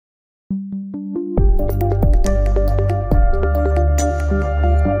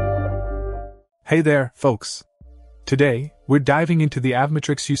Hey there, folks! Today, we're diving into the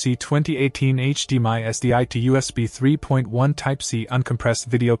AVMATRIX UC2018 HDMI SDI to USB 3.1 Type-C uncompressed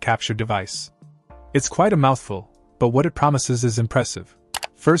video capture device. It's quite a mouthful, but what it promises is impressive.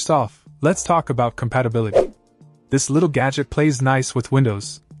 First off, let's talk about compatibility. This little gadget plays nice with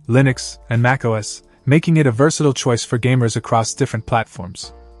Windows, Linux, and macOS, making it a versatile choice for gamers across different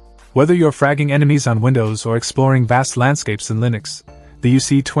platforms. Whether you're fragging enemies on Windows or exploring vast landscapes in Linux, the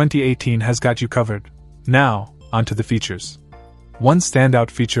UC2018 has got you covered. Now, onto the features. One standout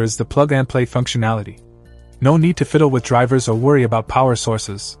feature is the plug-and-play functionality. No need to fiddle with drivers or worry about power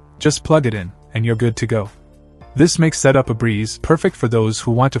sources, just plug it in, and you're good to go. This makes setup a breeze, perfect for those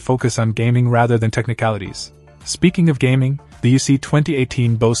who want to focus on gaming rather than technicalities. Speaking of gaming, the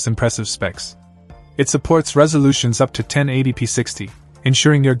UC2018 boasts impressive specs. It supports resolutions up to 1080p 60,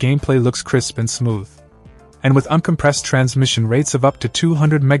 ensuring your gameplay looks crisp and smooth. And with uncompressed transmission rates of up to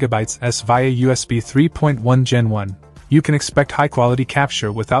 200 MB/s via USB 3.1 Gen 1, you can expect high-quality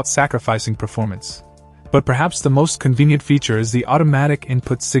capture without sacrificing performance. But perhaps the most convenient feature is the automatic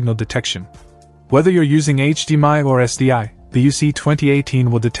input signal detection. Whether you're using HDMI or SDI, the UC2018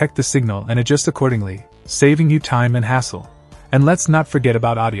 will detect the signal and adjust accordingly, saving you time and hassle. And let's not forget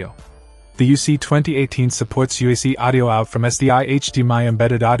about audio. The UC2018 supports UAC audio out from SDI HDMI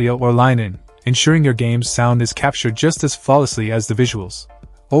embedded audio or line-in, ensuring your game's sound is captured just as flawlessly as the visuals.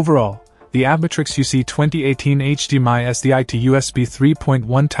 Overall, the AVMATRIX UC2018 HDMI SDI to USB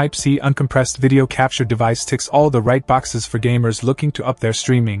 3.1 Type-C uncompressed video capture device ticks all the right boxes for gamers looking to up their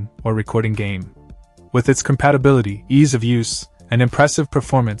streaming or recording game. With its compatibility, ease of use, and impressive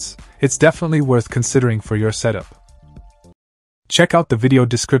performance, it's definitely worth considering for your setup. Check out the video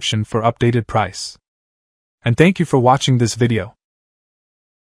description for updated price. And thank you for watching this video.